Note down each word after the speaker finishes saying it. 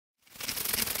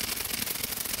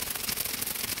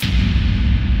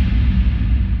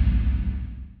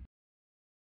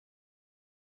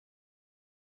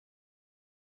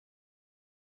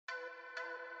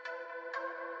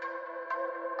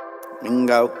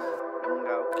Mingo.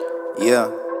 Yeah.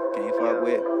 Can't fuck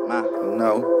with my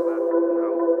No.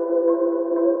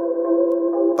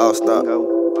 Bossed up.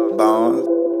 Barnes.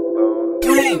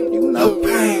 You know.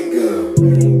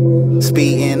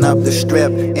 Speeding up the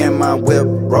strip in my whip,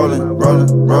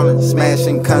 rolling,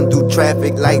 smashing, cutting through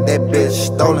traffic like that bitch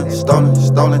stolen,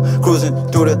 cruising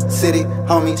through the city,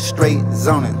 homie, straight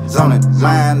zoning,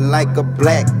 lying like a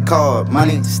black card,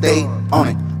 money stay on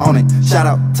it. Shout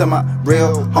out to my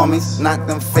real homies, not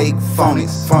them fake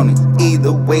phonies.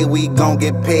 Either way we gon'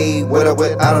 get paid, with or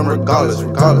without them, regardless.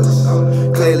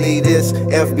 Clearly this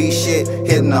FB shit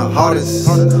hitting the hardest.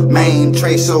 Main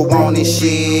trace so on this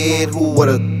shit, who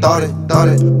would've thought it?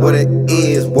 What it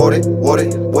is, what it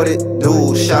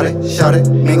do? Shout it,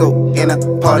 Mingo in a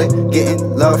party, getting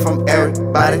love from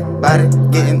everybody,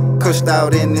 getting pushed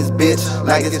out in this bitch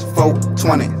like it's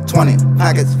 420.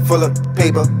 Pockets full of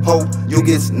paper, hope you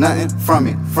get nothing from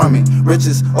it.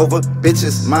 Riches over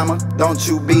bitches, mama, don't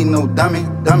you be no dummy.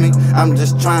 I'm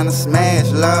just trying to smash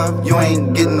love, you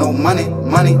ain't getting no money.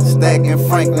 Stacking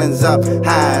Franklin's up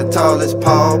high, tall as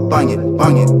Paul Bunyan.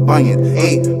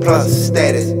 8+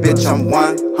 status, bitch, I'm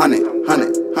 100.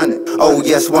 Oh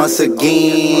yes, once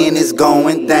again it's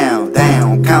going down.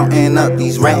 Counting up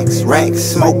these racks,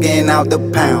 smoking out the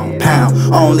pound.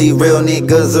 Only real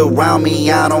niggas around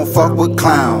me, I don't fuck with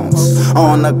clowns.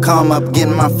 On the come up,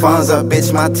 getting my funds up,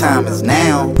 bitch, my time is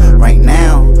now. Right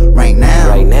now.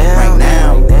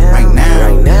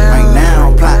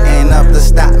 Plotting up to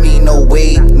stop me, no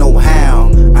way, no how.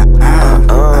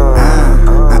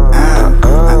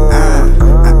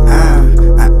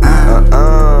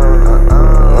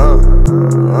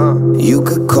 You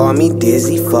could call me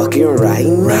Dizzy fucking right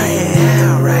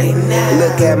now.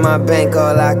 Look at my bank,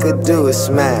 all I could do is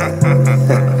smile.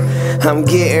 I'm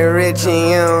getting rich and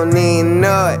you don't even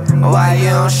know it. Why you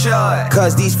don't show it?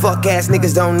 Cause these fuck ass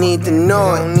niggas don't need to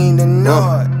know it.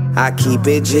 I keep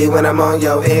it G when I'm on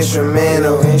your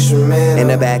instrumental. In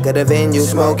the back of the venue,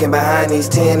 smoking behind these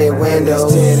tinted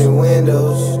windows.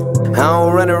 I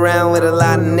don't run around with a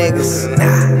lot of niggas.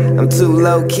 Nah, I'm too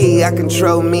low key, I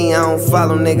control me, I don't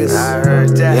follow niggas. I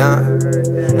heard that. Yeah.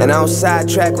 And I don't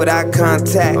sidetrack with eye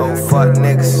contact. Oh fuck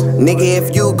niggas. Nigga,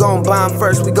 if you gon' bomb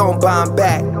first, we gon' bomb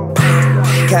back.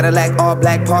 Cadillac all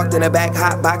black parked in the back,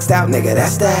 hot boxed out, nigga,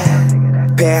 that's that.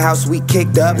 Penthouse we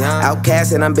kicked up,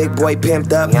 outcast and I'm big boy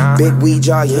pimped up. Big weed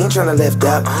jar, you ain't tryna lift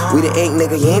up. We the ink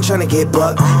nigga, you ain't tryna get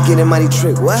bucked. Get a money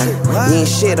trick, what? You ain't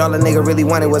shit, all a nigga really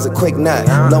wanted was a quick nut.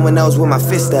 Blowing nose with my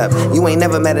fist up. You ain't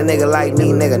never met a nigga like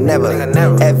me, nigga, never.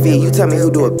 FV, you tell me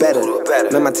who do it better.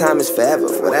 Man, my time is forever,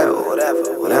 whatever.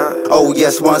 Oh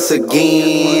yes, once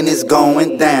again it's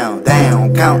going down.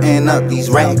 Counting up these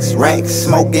racks,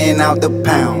 smoking out the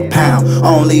pound.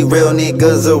 Only real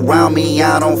niggas around me,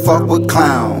 I don't fuck with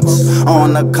clowns.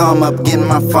 On the come up, getting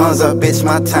my funds up, bitch,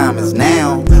 my time is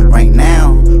now. Right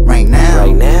now.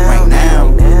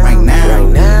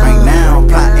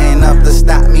 Plotting up to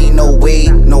stop me, no way,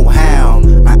 no how.